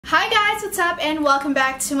Hi guys, what's up and welcome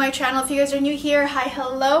back to my channel. If you guys are new here, hi,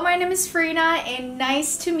 hello, my name is Farina and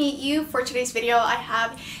nice to meet you. For today's video, I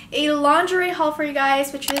have a lingerie haul for you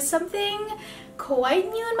guys, which is something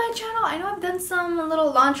quite new in my channel. I know I've done some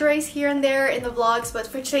little lingeries here and there in the vlogs, but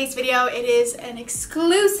for today's video, it is an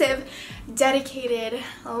exclusive dedicated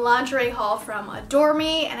lingerie haul from Adore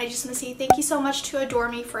Me, and I just want to say thank you so much to Adore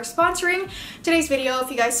Me for sponsoring today's video. If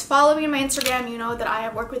you guys follow me on my Instagram, you know that I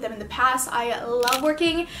have worked with them in the past. I love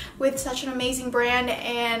working with such an amazing brand,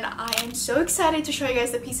 and I am so excited to show you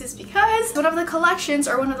guys the pieces because one of the collections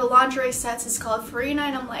or one of the lingerie sets is called Farina,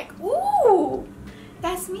 and I'm like, ooh,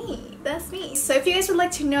 that's me, that's me. So if you guys would like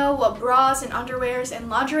to know what bras and underwears and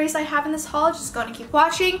lingeries I have in this haul, just gonna keep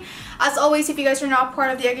watching. As always, if you guys are not part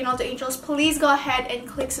of the Aguinaldo Angels, please go ahead and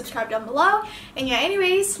click subscribe down below. And yeah,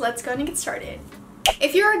 anyways, let's go and get started.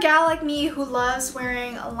 If you're a gal like me who loves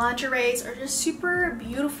wearing lingeries or just super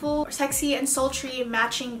beautiful, sexy and sultry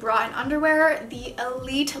matching bra and underwear, the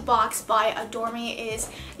Elite Box by Adore Me is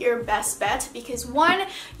your best bet because one,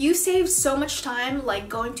 you save so much time like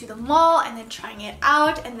going to the mall and then trying it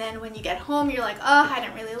out, and then when you get home you're like, oh, I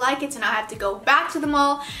didn't really like it, so now I have to go back to the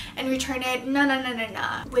mall and return it. No.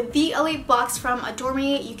 With the Elite Box from Adore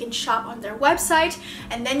Me, you can shop on their website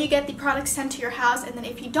and then you get the products sent to your house, and then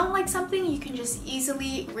if you don't like something, you can just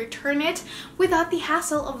easily return it without the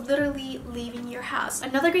hassle of literally leaving your house.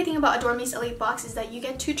 Another great thing about Adore Me's Elite Box is that you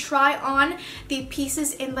get to try on the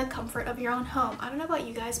pieces in the comfort of your own home. I don't know about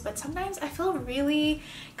you guys, but sometimes I feel really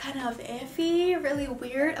kind of iffy, really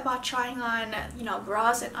weird about trying on, you know,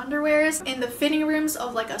 bras and underwears in the fitting rooms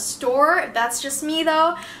of like a store. That's just me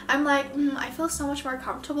though. I'm like, I feel so much more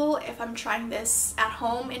comfortable if I'm trying this at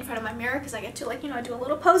home in front of my mirror because I get to, like, you know, do a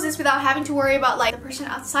little poses without having to worry about like the person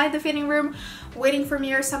outside the fitting room waiting for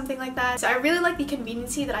me or something like that. So I really like the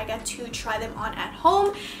conveniency that I get to try them on at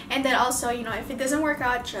home, and then also, you know, if it doesn't work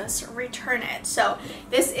out, just return it. So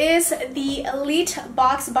this is the Elite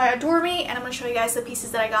Box by Adore Me, and I'm gonna show you guys the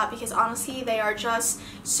pieces that I got because honestly they are just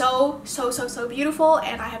so beautiful,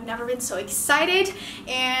 and I have never been so excited.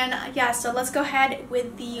 And yeah, so let's go ahead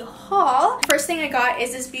with the haul. First thing I got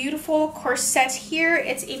is this beautiful corset here.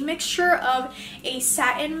 It's a mixture of a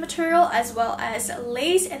satin material as well as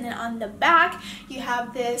lace, and then on the back you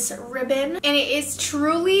have this ribbon, and it is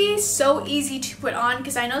truly so easy to put on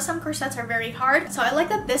because I know some corsets are very hard. So I like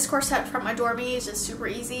that this corset from Adore Me is just super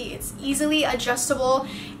easy. It's easily adjustable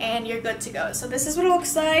and you're good to go. So this is what it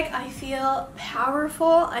looks like. I feel powerful,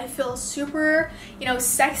 I feel super, you know,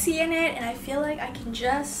 sexy in it, and I feel like I can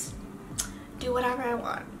just do whatever I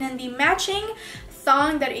want. And the matching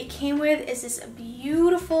thong that it came with is this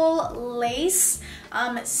beautiful lace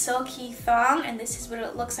silky thong, and this is what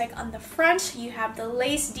it looks like on the front. You have the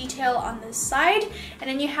lace detail on the side, and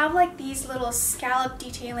then you have like these little scallop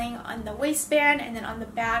detailing on the waistband, and then on the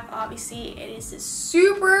back obviously it is this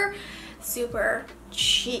super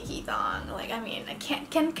cheeky thong. Like, I mean,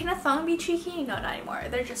 can a thong be cheeky? No, not anymore.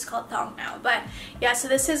 They're just called thong now. But yeah, so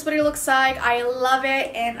this is what it looks like. I love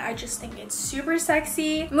it, and I just think it's super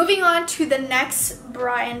sexy. Moving on to the next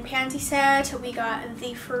bra and panty set, we got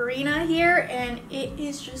the Farina here, and it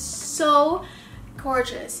is just so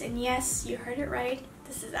gorgeous. And yes, you heard it right.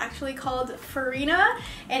 This is actually called Farina,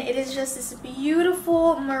 and it is just this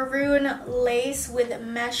beautiful maroon lace with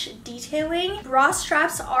mesh detailing. Bra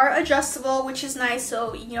straps are adjustable, which is nice,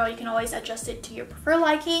 so you know you can always adjust it to your preferred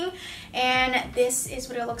liking. And this is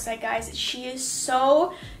what it looks like, guys. She is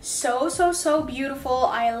so beautiful.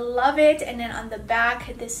 I love it. And then on the back,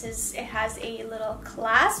 it has a little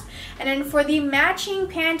clasp, and then for the matching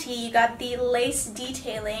panty, you got the lace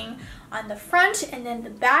detailing on the front, and then the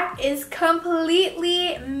back is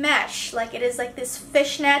completely mesh. Like, it is like this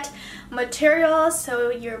fishnet material, so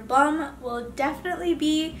your bum will definitely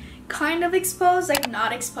be kind of exposed, like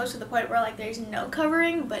not exposed to the point where like there's no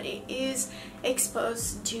covering, but it is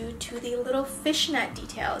exposed due to the little fishnet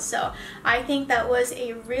details. So I think that was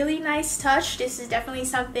a really nice touch. This is definitely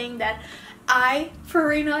something that I,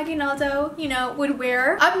 Farina Aguinaldo, you know, would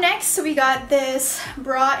wear. Up next, we got this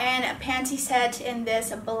bra and panty set in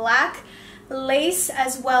this black lace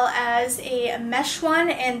as well as a mesh one,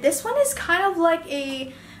 and this one is kind of like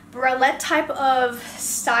a bralette type of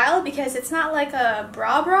style because it's not like a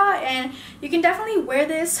bra, and you can definitely wear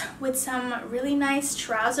this with some really nice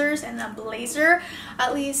trousers and a blazer.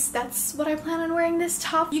 At least that's what I plan on wearing this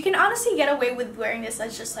top. You can honestly get away with wearing this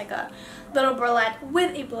as just like a little bralette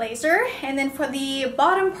with a blazer. And then for the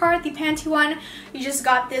bottom part, the panty one, you just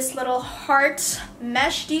got this little heart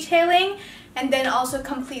mesh detailing. and then also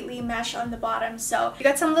completely mesh on the bottom. So you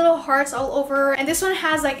got some little hearts all over, and this one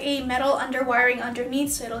has like a metal underwiring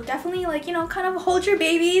underneath, so it'll definitely, like, you know, kind of hold your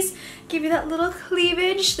babies, give you that little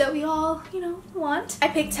cleavage that we all, you know, want. I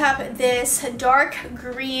picked up this dark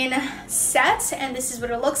green set, and this is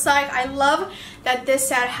what it looks like. I love that this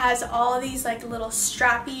set has all of these like little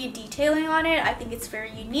strappy detailing on it. I think it's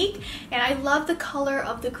very unique, and I love the color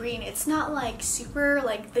of the green. It's not like super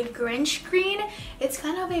like the Grinch green. It's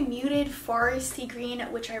kind of a muted foresty green,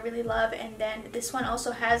 which I really love. And then this one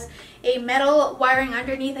also has a metal wiring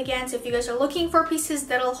underneath again, so if you guys are looking for pieces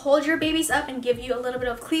that'll hold your babies up and give you a little bit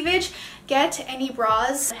of cleavage, get any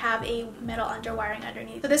bras that have a metal underwiring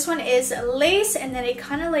underneath. So this one is lace, and then it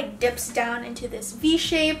kind of like dips down into this V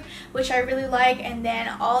shape, which I really like. And then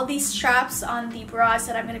all these straps on the bras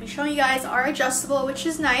that I'm going to be showing you guys are adjustable, which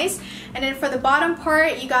is nice. And then for the bottom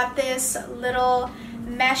part, you got this little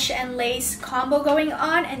mesh and lace combo going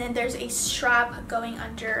on, and then there's a strap going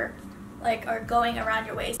under, like, or going around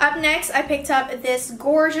your waist. Up next, I picked up this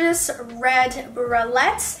gorgeous red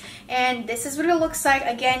bralette, and this is what it looks like.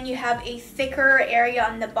 Again, you have a thicker area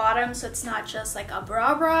on the bottom, so it's not just like a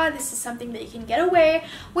bra. This is something that you can get away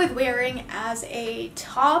with wearing as a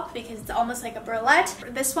top because it's almost like a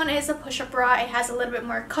bralette. This one is a push-up bra. It has a little bit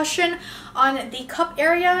more cushion on the cup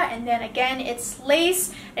area, and then again, it's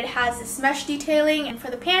lace. It has this mesh detailing, and for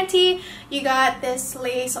the panty, you got this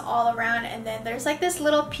lace all around, and then there's like this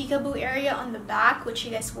little peekaboo area on the back, which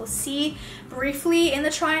you guys will see briefly in the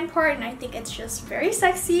try-on part, and I think it's just very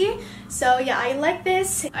sexy. So yeah, I like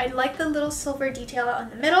this. I like the little silver detail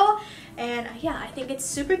on the middle, and yeah, I think it's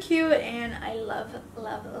super cute, and I love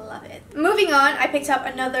it. Moving on, I picked up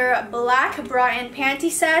another black bra and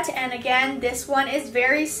panty set, and again, this one is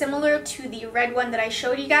very similar to the red one that I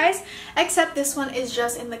showed you guys, except this one is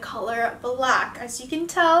just in the color black. As you can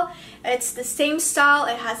tell, it's the same style.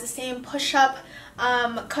 It has the same push-up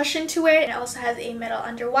cushion to it. It also has a metal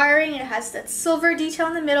underwiring. It has that silver detail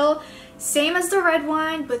in the middle, same as the red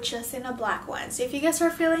one, but just in a black one. So if you guys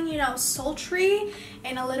are feeling, you know, sultry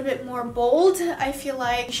and a little bit more bold, I feel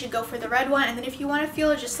like you should go for the red one. And then if you want to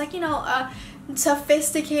feel just like, you know, a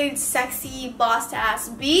sophisticated, sexy, boss ass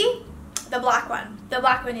B, the black one. The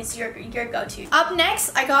black one is your go-to. Up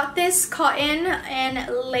next, I got this cotton and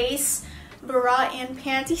lace bra and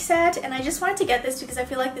panty set, and I just wanted to get this because I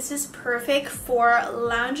feel like this is perfect for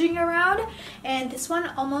lounging around. And this one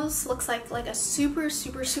almost looks like a super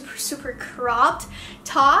cropped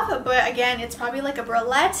top, but again, it's probably like a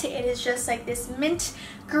bralette. It is just like this mint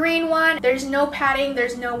green one. There's no padding,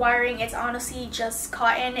 there's no wiring. It's honestly just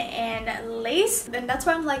cotton and lace, and that's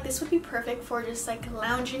why I'm like, this would be perfect for just like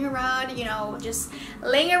lounging around, you know, just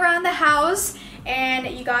laying around the house. And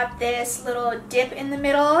you got this little dip in the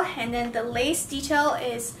middle, and then the lace detail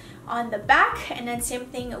is on the back, and then same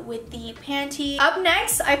thing with the panty. Up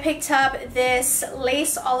next, I picked up this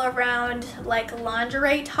lace all around like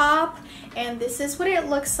lingerie top, and this is what it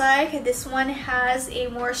looks like. This one has a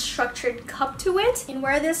more structured cup to it. You can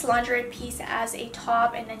wear this lingerie piece as a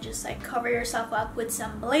top and then just like cover yourself up with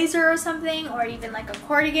some blazer or something, or even like a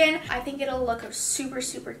cardigan. I think it'll look super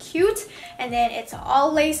cute. And then it's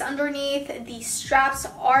all lace underneath. The straps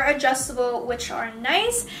are adjustable, which are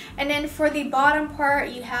nice. And then for the bottom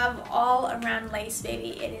part, you have all around lace,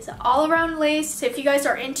 baby. It is all around lace. So if you guys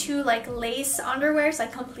are into like lace underwears,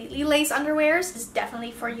 like completely lace underwears, this is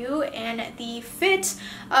definitely for you. And the fit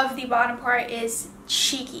of the bottom part is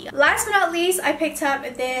cheeky. Last but not least, I picked up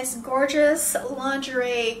this gorgeous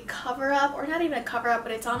lingerie cover up, or not even a cover up,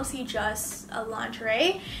 but it's honestly just a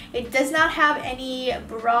lingerie. It does not have any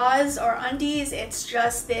bras or undies. It's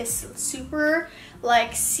just this super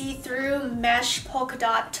like see-through mesh polka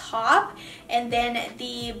dot top, and then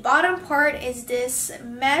the bottom part is this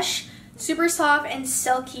mesh super soft and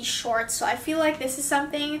silky shorts. So I feel like this is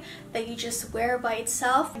something that you just wear by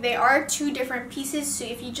itself. They are two different pieces, so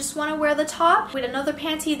if you just want to wear the top with another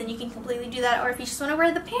panty, then you can completely do that, or if you just want to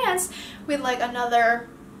wear the pants with like another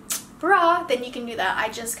bra, then you can do that. I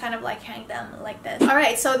just kind of like hang them like this.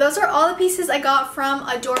 Alright, so those are all the pieces I got from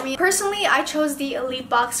Adore Me. Personally, I chose the Elite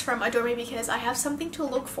box from Adore Me because I have something to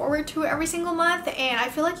look forward to every single month, and I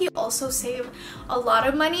feel like you also save a lot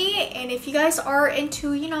of money. And if you guys are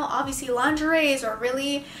into, you know, obviously lingeries or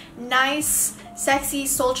really nice, sexy,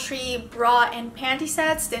 sultry bra and panty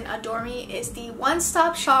sets, then Adore Me is the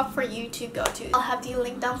one-stop shop for you to go to. I'll have the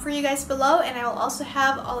link down for you guys below, and I will also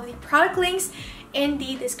have all of the product links in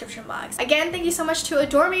the description box. Again, thank you so much to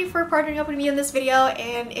Adore Me for partnering up with me in this video,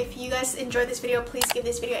 and if you guys enjoyed this video, please give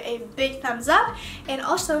this video a big thumbs up, and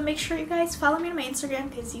also make sure you guys follow me on my Instagram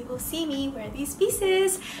because you will see me wear these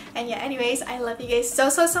pieces. And yeah, anyways, I love you guys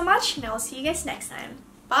so much, and I will see you guys next time.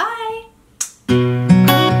 Bye!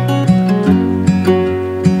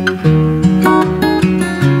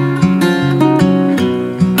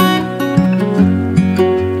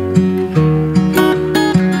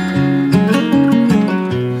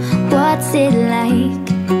 What's it like